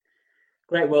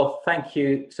Great. Well, thank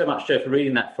you so much, Joe, for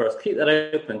reading that for us. Keep that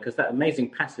open, because that amazing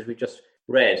passage we just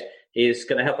read is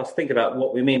going to help us think about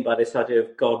what we mean by this idea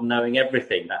of God knowing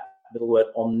everything, that little word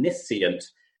omniscient.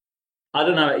 I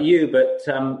don't know about you, but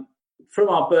from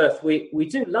our birth, we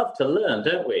do love to learn,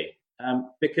 don't we?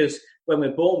 Because when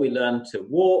we're born, we learn to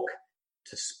walk,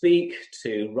 to speak,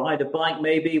 to ride a bike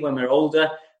maybe. When we're older,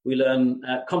 we learn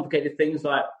complicated things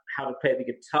like how to play the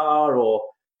guitar or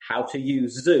how to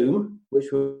use Zoom, which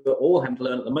we're all having to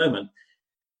learn at the moment.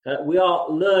 We are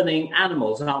learning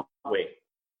animals, aren't we?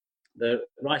 The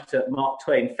writer Mark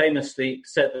Twain famously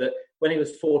said that when he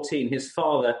was 14, his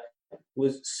father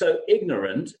was so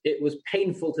ignorant, it was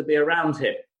painful to be around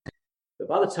him. But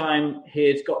by the time he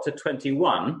had got to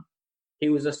 21, he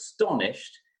was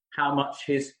astonished how much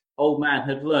his old man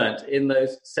had learnt in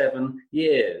those 7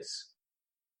 years.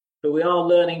 But we are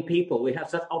learning people. We have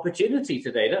such opportunity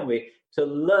today, don't we, to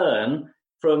learn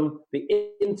from the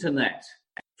internet,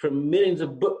 from millions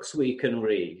of books we can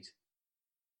read.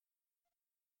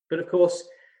 But of course,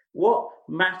 what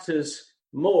matters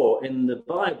more in the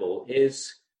Bible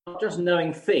is not just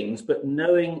knowing things, but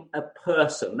knowing a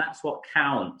person. That's what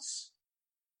counts.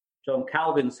 John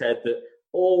Calvin said that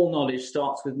all knowledge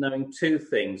starts with knowing two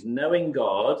things: knowing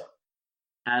God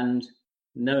and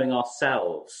knowing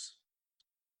ourselves.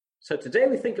 So today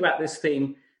we think about this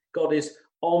theme, God is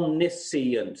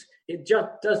omniscient. It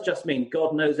does just mean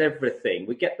God knows everything.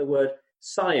 We get the word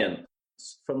science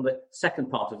from the second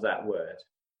part of that word.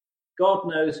 God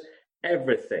knows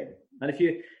everything. And if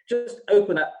you just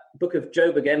open that book of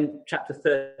Job again, chapter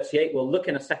 38, we'll look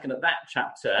in a second at that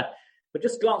chapter, but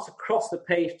just glance across the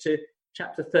page to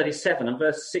chapter 37, and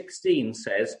verse 16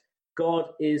 says,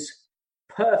 God is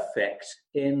perfect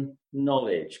in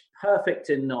knowledge.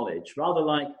 Perfect in knowledge. Rather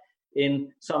like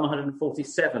in Psalm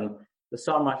 147, the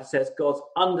psalm writer says, God's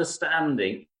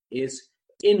understanding is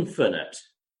infinite,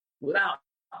 without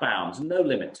bounds, no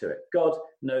limit to it. God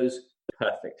knows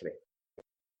perfectly.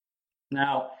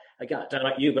 Now, again, I don't know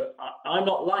about you, but I'm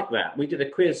not like that. We did a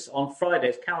quiz on Friday,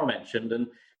 as Carol mentioned, and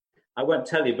I won't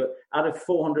tell you, but out of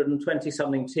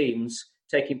 420-something teams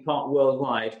taking part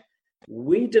worldwide,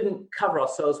 we didn't cover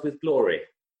ourselves with glory.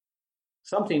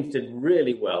 Some teams did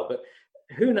really well, but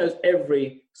who knows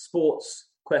every sports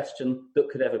question that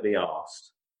could ever be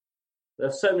asked? There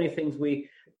are so many things we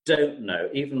don't know,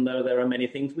 even though there are many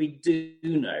things we do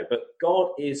know. But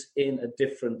God is in a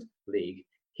different league.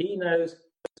 He knows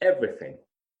everything.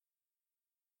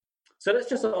 So let's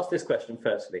just ask this question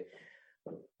firstly.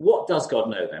 What does God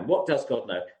know then? What does God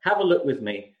know? Have a look with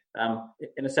me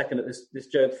in a second at this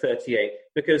Job 38,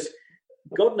 because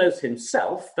God knows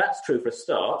himself. That's true for a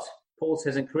start. Paul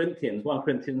says in 1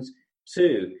 Corinthians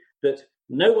 2, that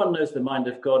no one knows the mind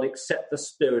of God except the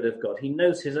Spirit of God. He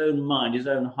knows his own mind, his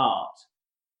own heart.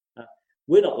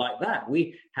 We're not like that.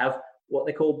 We have what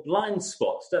they call blind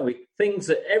spots, don't we? Things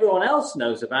that everyone else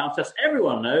knows about us,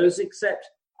 everyone knows except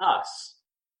us.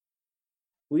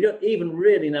 We don't even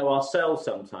really know ourselves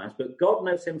sometimes, but God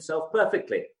knows himself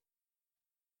perfectly.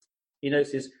 He knows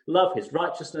his love, his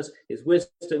righteousness, his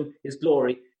wisdom, his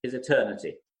glory, his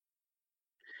eternity.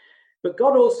 But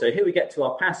God also, here we get to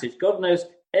our passage, God knows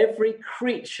every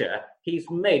creature he's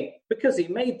made, because he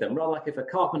made them. Rather like if a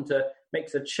carpenter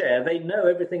makes a chair, they know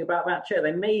everything about that chair.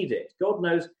 They made it. God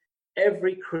knows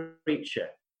every creature.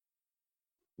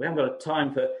 We haven't got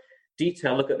time for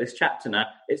detailed look at this chapter now.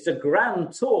 It's a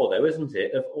grand tour, though, isn't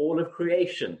it, of all of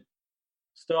creation.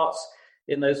 Starts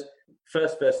in those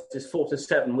first verses 4 to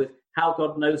 7 with how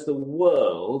God knows the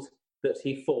world that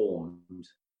he formed.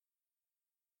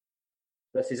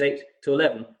 Verses 8 to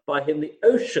 11, by him the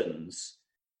oceans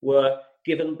were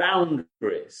given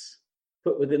boundaries,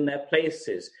 put within their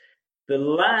places. The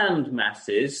land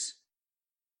masses,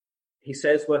 he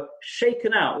says, were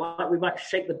shaken out like we might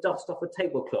shake the dust off a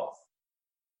tablecloth.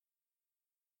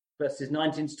 Verses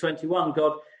 19 to 21,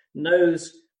 God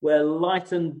knows where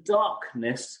light and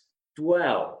darkness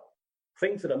dwell,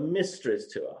 things that are mysteries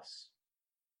to us.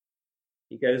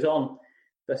 He goes on,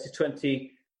 verses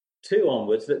 22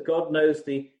 onwards, that God knows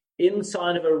the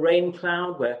inside of a rain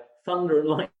cloud where thunder and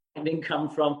lightning come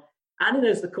from, and he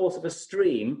knows the course of a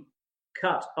stream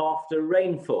cut after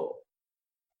rainfall.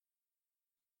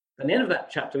 At the end of that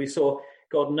chapter, we saw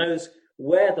God knows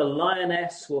where the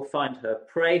lioness will find her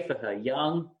prey for her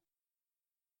young.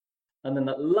 And then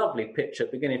that lovely picture,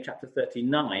 beginning of chapter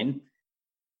 39,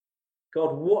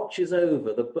 God watches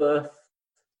over the birth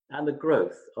and the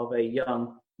growth of a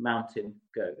young mountain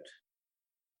goat.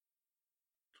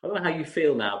 I don't know how you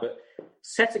feel now, but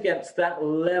set against that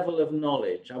level of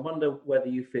knowledge, I wonder whether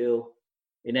you feel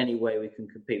in any way we can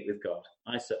compete with God.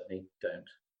 I certainly don't.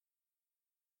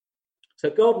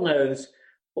 So God knows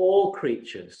all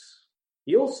creatures.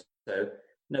 He also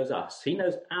knows us. He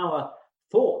knows our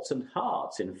thoughts and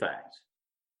hearts, in fact.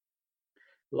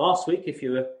 Last week, if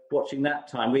you were watching that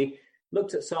time, we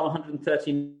looked at Psalm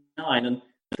 139, and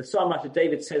the psalm writer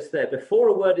David says there, before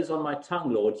a word is on my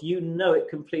tongue, Lord, you know it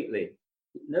completely.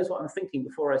 He knows what I'm thinking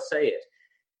before I say it.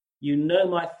 You know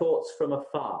my thoughts from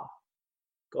afar.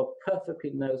 God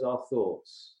perfectly knows our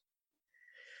thoughts.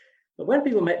 But when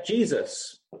people met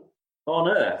Jesus on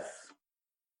earth,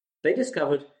 they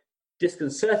discovered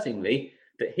disconcertingly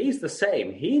that he's the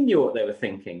same. He knew what they were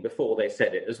thinking before they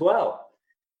said it as well.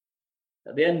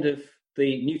 At the end of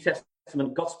the New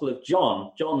Testament Gospel of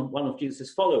John, one of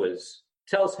Jesus' followers,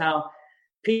 tells how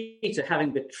Peter,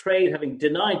 having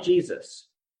denied Jesus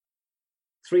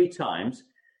 3 times,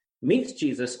 meets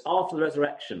Jesus after the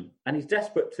resurrection, and he's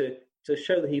desperate to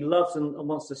show that he loves and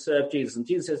wants to serve Jesus. And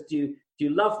Jesus says, do you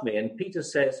love me? And Peter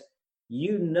says,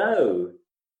 you know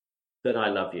that I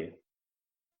love you.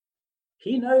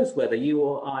 He knows whether you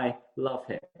or I love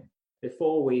him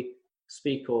before we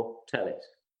speak or tell it.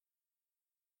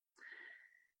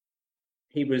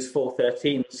 Hebrews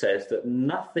 4:13 says that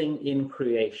nothing in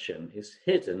creation is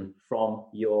hidden from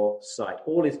your sight.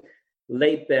 All is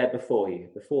laid bare before you,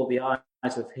 before the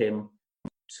eyes of him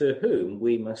to whom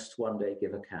we must one day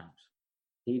give account.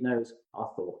 He knows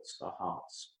our thoughts, our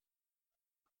hearts.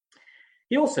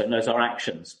 He also knows our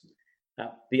actions.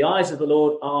 The eyes of the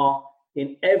Lord are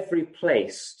in every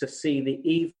place to see the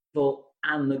evil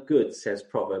and the good, says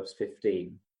Proverbs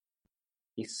 15.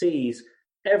 He sees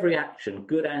every action,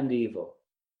 good and evil.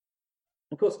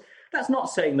 Of course, that's not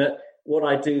saying that what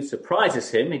I do surprises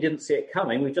him. He didn't see it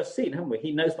coming. We've just seen, haven't we?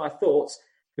 He knows my thoughts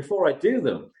before I do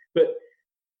them. But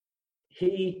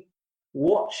he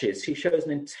watches, he shows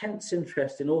an intense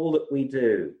interest in all that we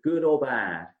do, good or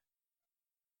bad.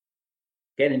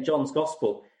 Again, in John's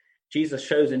Gospel, Jesus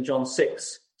shows in John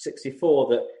 6:64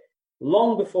 that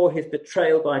long before his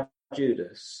betrayal by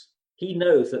Judas, he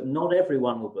knows that not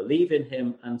everyone will believe in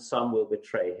him and some will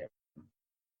betray him.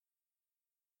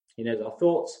 He knows our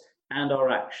thoughts and our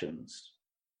actions.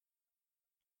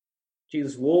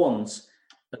 Jesus warns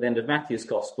at the end of Matthew's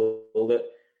Gospel that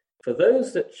for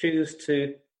those that choose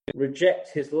to reject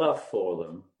his love for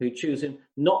them, who choose him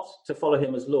not to follow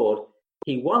him as Lord,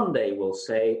 he one day will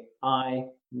say, I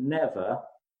never,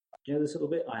 do you know this little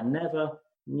bit? I never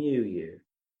knew you.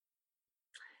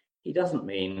 He doesn't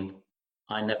mean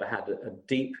I never had a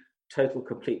deep, total,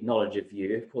 complete knowledge of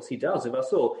you. Of course, he does of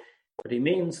us all. But he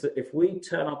means that if we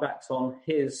turn our backs on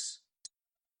his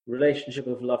relationship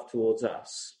of love towards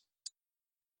us,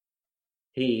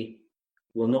 he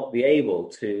will not be able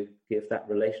to give that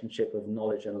relationship of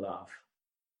knowledge and love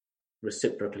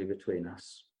reciprocally between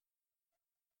us.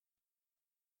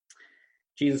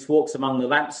 Jesus walks among the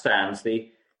lampstands.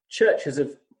 The churches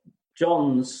of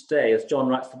John's day, as John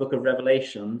writes the book of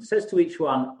Revelation, says to each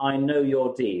one, I know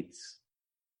your deeds.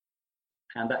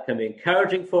 And that can be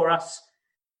encouraging for us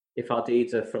if our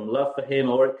deeds are from love for him,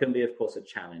 or it can be, of course, a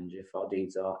challenge if our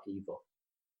deeds are evil.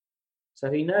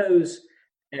 So he knows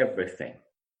everything.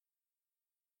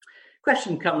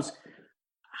 Question comes,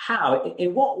 how?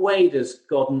 In what way does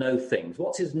God know things?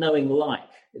 What's his knowing like?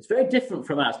 It's very different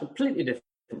from ours, completely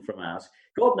different from ours.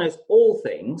 God knows all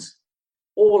things,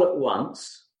 all at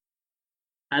once,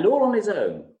 and all on his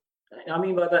own. I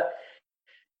mean by that,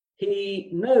 he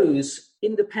knows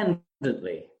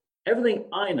independently. Everything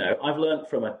I know, I've learned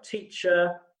from a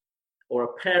teacher or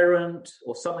a parent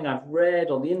or something I've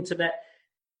read on the internet.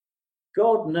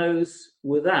 God knows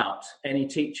without any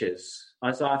teachers.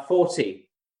 Isaiah 40,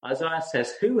 Isaiah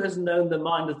says, who has known the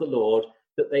mind of the Lord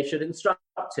that they should instruct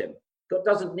him? God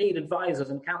doesn't need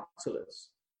advisors and counselors.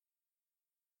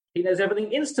 He knows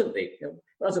everything instantly. When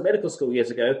I was at medical school years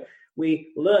ago,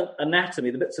 we learned anatomy,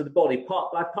 the bits of the body,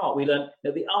 part by part. We learned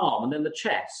the arm and then the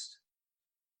chest.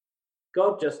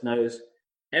 God just knows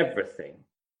everything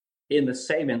in the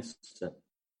same instant.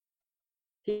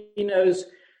 He knows,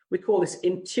 we call this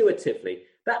intuitively.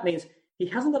 That means he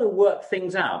hasn't got to work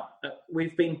things out.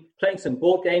 We've been playing some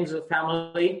board games as a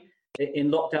family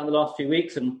in lockdown the last few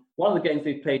weeks, and one of the games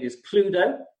we've played is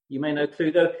Cluedo. You may know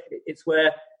Cluedo. It's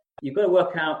where you've got to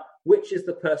work out which is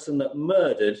the person that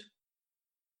murdered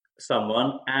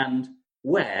someone and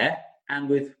where and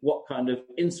with what kind of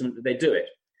instrument did they do it.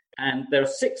 And there are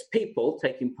 6 people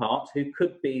taking part who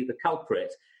could be the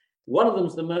culprit. One of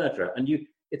them's the murderer, and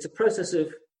it's a process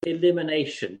of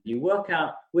elimination. You work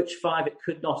out which 5 it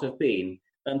could not have been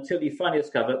until you finally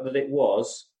discover that it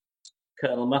was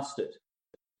Colonel Mustard.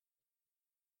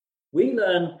 We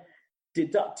learn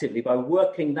deductively by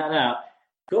working that out.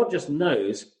 God just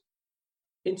knows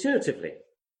intuitively.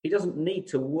 He doesn't need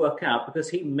to work out because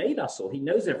he made us all. He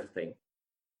knows everything.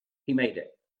 He made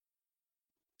it.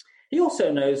 He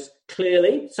also knows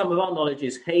clearly. Some of our knowledge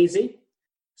is hazy.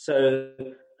 So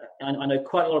I know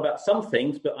quite a lot about some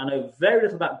things, but I know very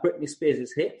little about Britney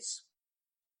Spears' hits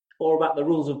or about the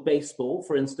rules of baseball,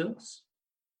 for instance.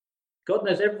 God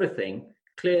knows everything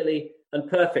clearly and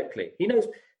perfectly. He knows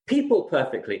people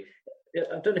perfectly.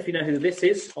 I don't know if you know who this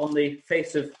is on the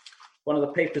face of one of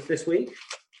the papers this week.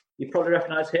 You probably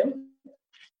recognise him.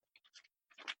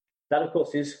 That, of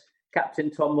course, is Captain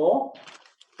Tom Moore,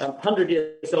 100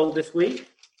 years old this week.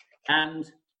 And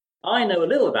I know a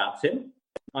little about him.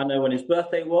 I know when his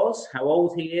birthday was, how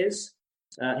old he is.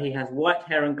 He has white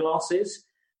hair and glasses.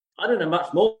 I don't know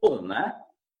much more than that.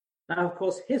 Now, of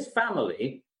course, his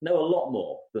family know a lot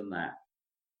more than that.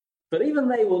 But even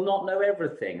they will not know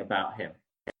everything about him.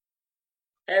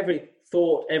 Every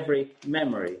thought, every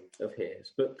memory of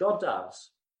his. But God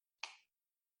does.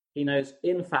 He knows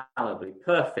infallibly,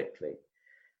 perfectly.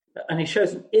 And he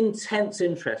shows an intense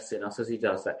interest in us as he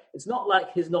does that. It's not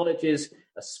like his knowledge is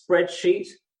a spreadsheet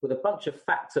with a bunch of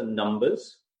facts and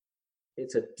numbers.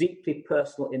 It's a deeply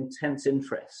personal, intense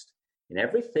interest in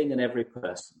everything and every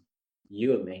person,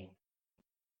 you and me.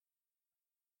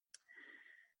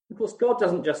 Of course, God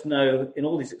doesn't just know in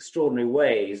all these extraordinary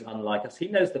ways, unlike us. He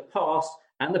knows the past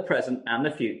and the present and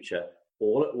the future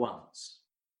all at once.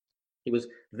 He was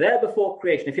there before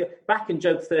creation. If you're back in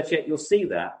Job 38, you'll see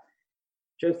that.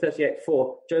 Job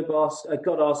 38:4,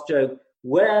 God asked Job,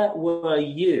 where were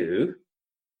you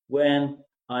when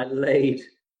I laid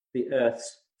the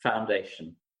earth's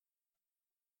foundation?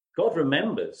 God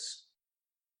remembers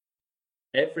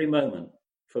every moment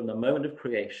from the moment of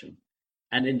creation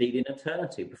and indeed in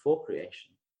eternity before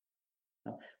creation.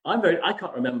 I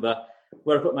can't remember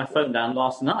where I put my phone down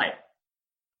last night,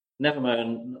 never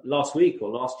mind last week or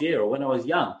last year or when I was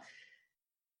young.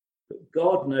 But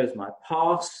God knows my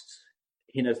past.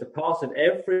 He knows the past of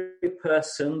every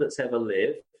person that's ever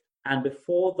lived. And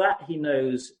before that, he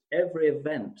knows every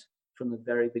event from the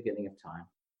very beginning of time.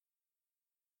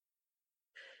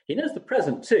 He knows the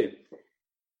present too.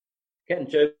 Again,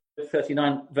 Job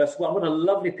 39, verse 1, what a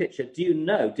lovely picture. Do you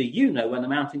know when the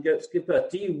mountain goats give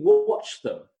birth? Do you watch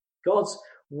them? God's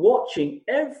watching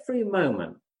every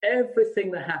moment,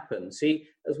 everything that happens. He,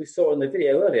 as we saw in the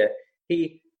video earlier,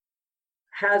 he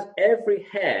has every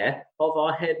hair of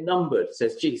our head numbered,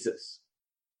 says Jesus.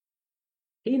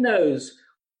 He knows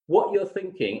what you're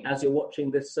thinking as you're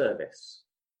watching this service.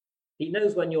 He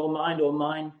knows when your mind or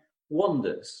mine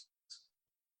wanders.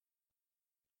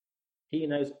 He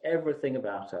knows everything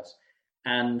about us.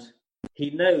 And he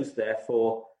knows,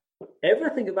 therefore,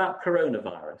 everything about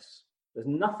coronavirus. There's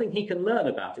nothing he can learn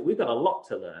about it. We've got a lot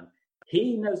to learn.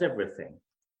 He knows everything.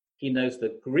 He knows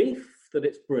the grief that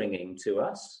it's bringing to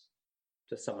us,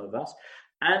 to some of us,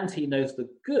 and he knows the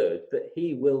good that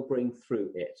he will bring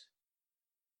through it.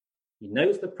 He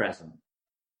knows the present,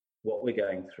 what we're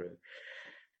going through,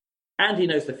 and he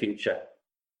knows the future.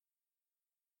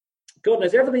 God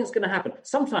knows everything that's going to happen.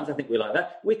 Sometimes I think we're like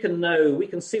that. We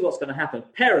can see what's going to happen.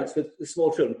 Parents with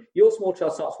small children, your small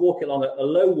child starts walking along a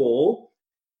low wall,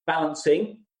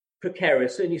 balancing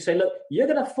precariously, and you say, look, you're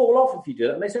going to fall off if you do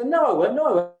that. And they say, no, I won't, no,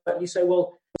 I won't. And you say,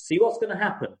 well, see what's going to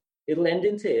happen. It'll end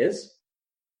in tears.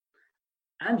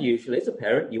 And usually, as a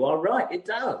parent, you are right, it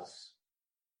does.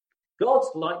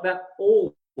 God's like that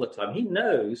all the time. He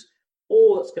knows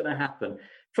all that's going to happen.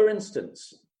 For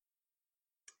instance,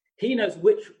 he knows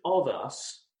which of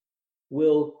us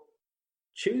will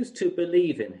choose to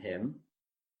believe in him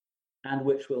and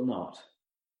which will not.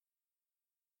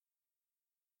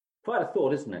 Quite a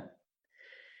thought, isn't it?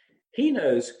 He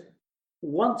knows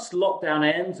once lockdown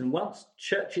ends and once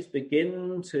churches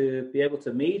begin to be able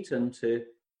to meet and to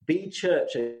be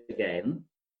church again,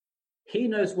 he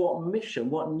knows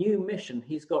what new mission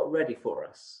he's got ready for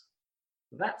us.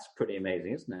 That's pretty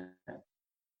amazing, isn't it?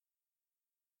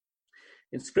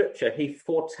 In Scripture, he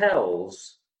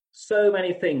foretells so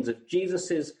many things of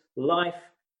Jesus's life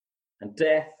and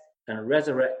death and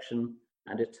resurrection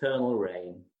and eternal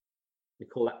reign. We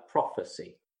call that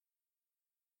prophecy.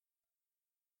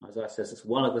 Isaiah says it's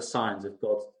one of the signs of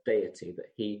God's deity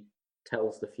that he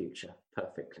tells the future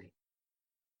perfectly.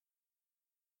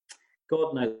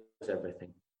 God knows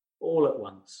everything, all at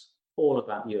once, all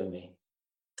about you and me.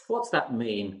 What's that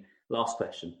mean? Last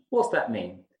question. What's that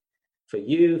mean for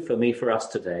you, for me, for us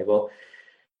today? Well,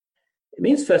 it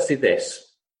means firstly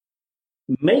this.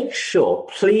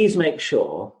 Please make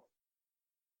sure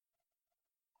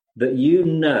that you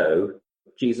know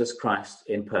Jesus Christ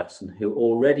in person, who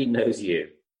already knows you.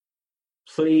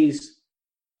 Please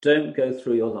don't go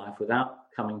through your life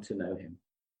without coming to know him.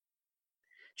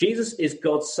 Jesus is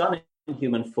God's Son in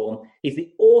human form. He's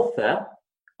the author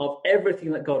of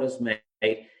everything that God has made.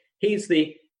 He's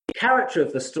the character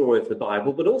of the story of the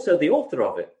Bible, but also the author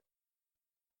of it.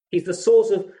 He's the source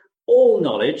of all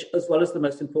knowledge, as well as the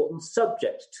most important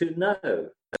subject to know.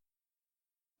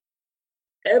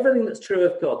 Everything that's true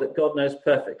of God, that God knows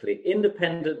perfectly,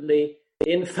 independently,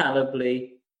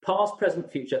 infallibly, past,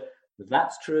 present, future,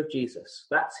 that's true of Jesus.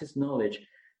 That's his knowledge.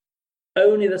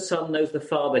 Only the Son knows the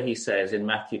Father, he says in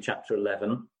Matthew chapter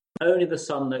 11. Only the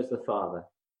Son knows the Father,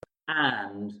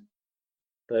 and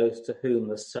those to whom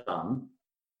the Son,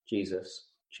 Jesus,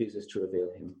 chooses to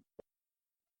reveal him.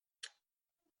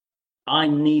 I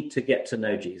need to get to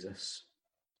know Jesus.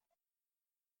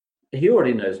 He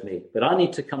already knows me, but I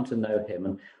need to come to know him.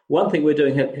 And one thing we're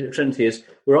doing here at Trinity is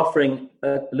we're offering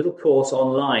a little course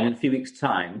online in a few weeks'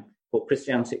 time called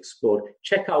Christianity Explored.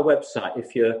 Check our website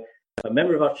if you're a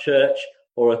member of our church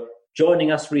or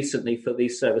joining us recently for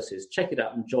these services. Check it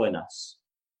out and join us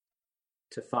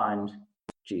to find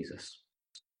Jesus.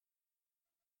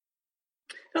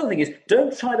 The other thing is,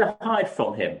 don't try to hide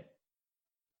from him,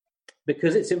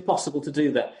 because it's impossible to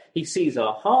do that. He sees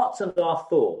our hearts and our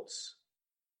thoughts.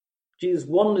 Jesus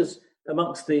wanders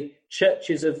amongst the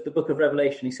churches of the book of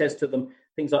Revelation. He says to them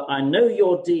things like, I know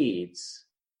your deeds.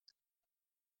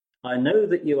 I know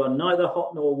that you are neither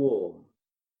hot nor warm.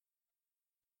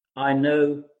 I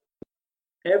know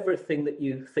everything that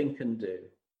you think and do.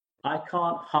 I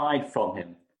can't hide from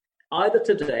him, either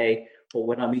today or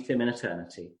when I meet him in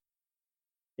eternity.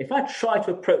 If I try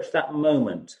to approach that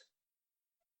moment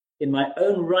in my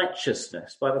own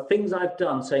righteousness, by the things I've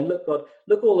done, saying, look, God,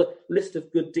 look all the list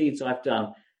of good deeds I've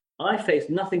done, I face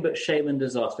nothing but shame and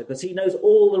disaster, because he knows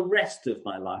all the rest of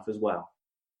my life as well.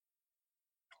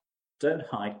 Don't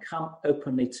hide. Come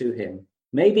openly to him.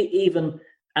 Maybe even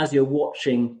as you're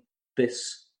watching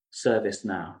this service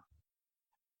now.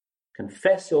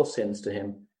 Confess your sins to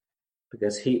him,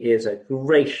 because he is a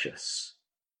gracious,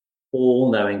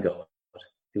 all-knowing God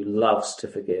who loves to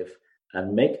forgive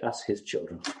and make us his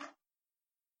children.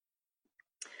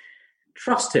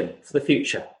 Trust him for the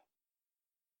future.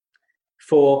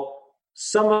 For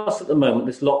some of us at the moment,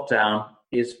 this lockdown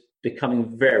is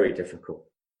becoming very difficult.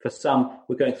 For some,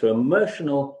 we're going through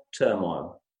emotional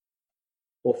turmoil,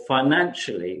 or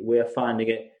financially, we're finding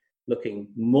it looking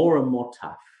more and more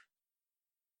tough.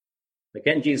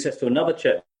 Again, Jesus says to another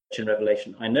church in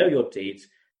Revelation, I know your deeds,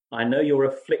 I know your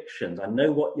afflictions, I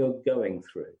know what you're going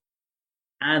through,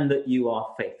 and that you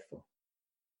are faithful.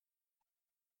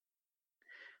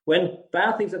 When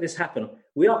bad things like this happen,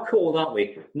 we are called, aren't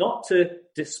we, not to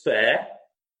despair,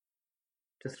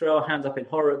 to throw our hands up in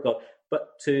horror at God,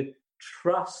 but to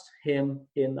trust him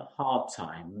in the hard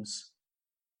times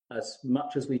as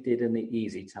much as we did in the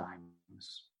easy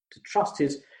times. To trust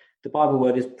the Bible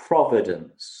word is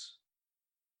providence,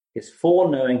 his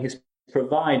foreknowing, his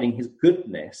providing, his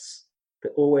goodness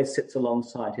that always sits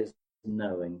alongside his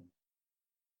knowing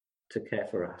to care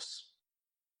for us.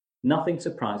 Nothing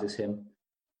surprises him,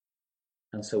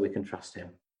 and so we can trust him.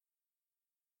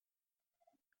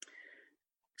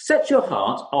 Set your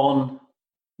heart on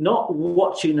not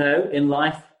what you know in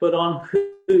life, but on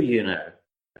who you know.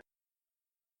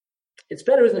 It's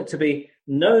better, isn't it, to be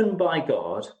known by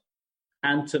God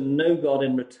and to know God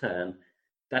in return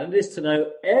than it is to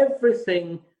know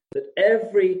everything that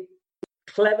every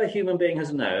clever human being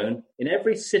has known in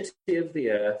every city of the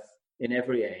earth, in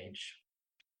every age.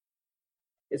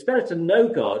 It's better to know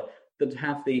God than to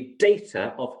have the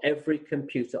data of every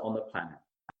computer on the planet.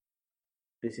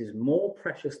 This is more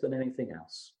precious than anything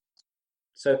else.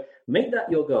 So make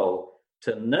that your goal,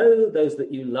 to know those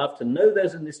that you love, to know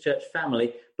those in this church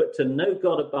family, but to know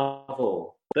God above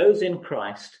all. Those in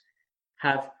Christ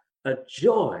have a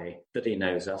joy that he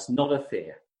knows us, not a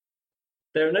fear.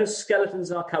 There are no skeletons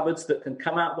in our cupboards that can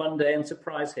come out one day and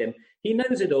surprise him. He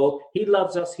knows it all. He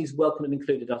loves us. He's welcomed and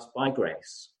included us by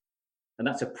grace. And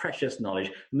that's a precious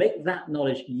knowledge. Make that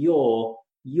knowledge your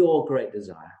great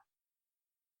desire.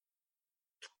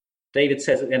 David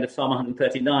says at the end of Psalm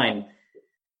 139,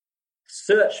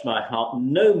 search my heart,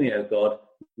 know me, O God,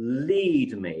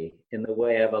 lead me in the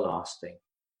way everlasting.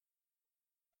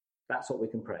 That's what we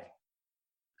can pray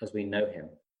as we know him.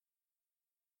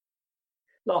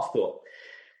 Last thought.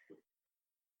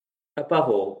 Above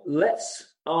all,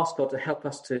 let's ask God to help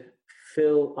us to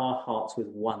fill our hearts with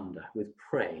wonder, with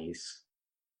praise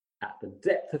at the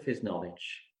depth of his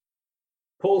knowledge.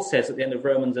 Paul says at the end of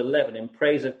Romans 11 in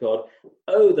praise of God,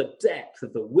 oh, the depth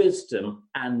of the wisdom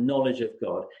and knowledge of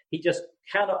God. He just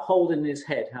cannot hold in his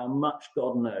head how much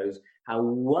God knows, how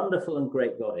wonderful and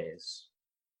great God is.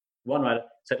 One writer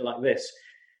said it like this,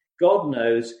 God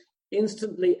knows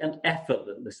instantly and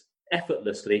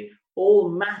effortlessly, all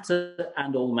matter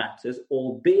and all matters,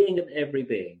 all being and every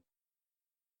being.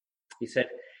 He said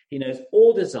he knows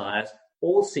all desires,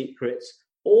 all secrets,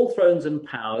 all thrones and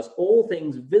powers, all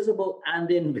things visible and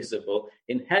invisible,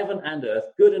 in heaven and earth,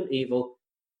 good and evil,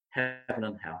 heaven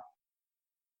and hell.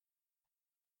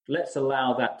 Let's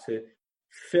allow that to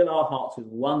fill our hearts with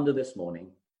wonder this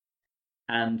morning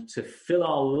and to fill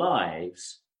our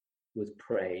lives with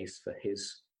praise for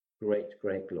his great,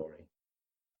 great glory.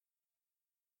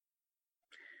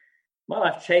 My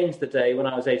life changed the day when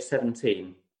I was age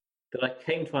 17 that I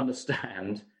came to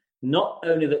understand not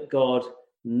only that God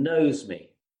knows me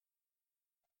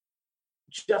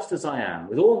just as I am,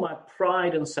 with all my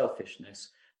pride and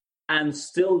selfishness, and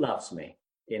still loves me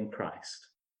in Christ.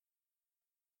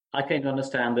 I came to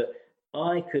understand that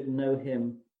I could know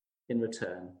him in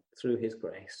return through his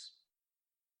grace.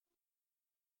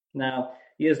 Now,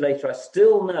 years later, I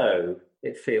still know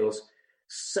it feels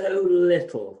so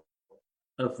little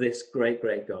of this great,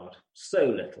 great God, so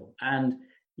little. And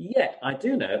yet I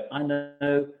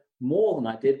know more than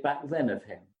I did back then of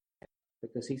him,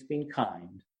 because he's been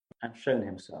kind and shown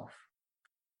himself.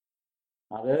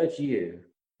 I'd urge you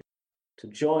to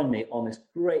join me on this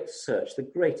great search, the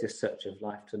greatest search of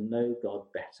life, to know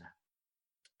God better.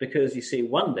 Because you see,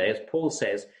 one day, as Paul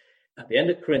says at the end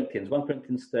of Corinthians, 1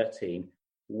 Corinthians 13,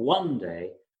 one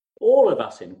day, all of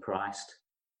us in Christ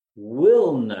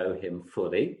will know him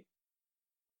fully,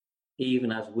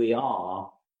 even as we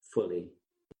are fully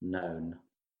known.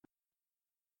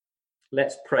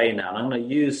 Let's pray now. And I'm going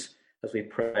to use, as we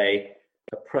pray,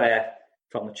 a prayer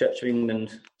from the Church of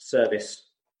England service,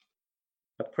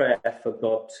 a prayer for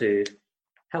God to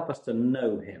help us to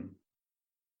know him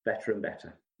better and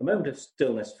better. A moment of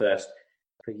stillness first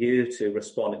for you to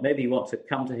respond. Maybe you want to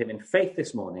come to him in faith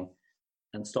this morning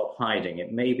and stop hiding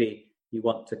it. Maybe you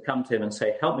want to come to him and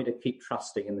say, help me to keep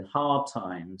trusting in the hard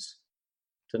times,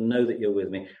 to know that you're with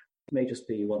me. It may just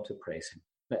be you want to praise him.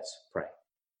 Let's pray.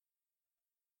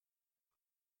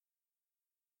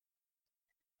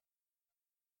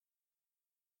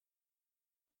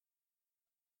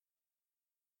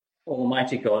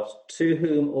 Almighty God, to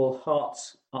whom all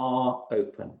hearts are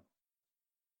open,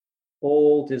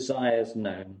 all desires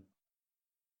known,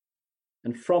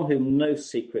 and from whom no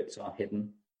secrets are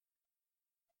hidden,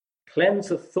 cleanse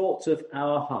the thoughts of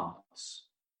our hearts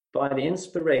by the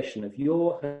inspiration of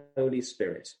your Holy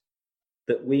Spirit,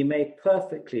 that we may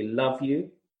perfectly love you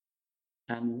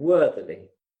and worthily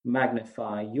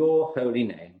magnify your holy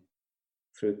name,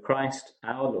 through Christ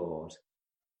our Lord.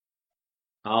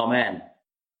 Amen.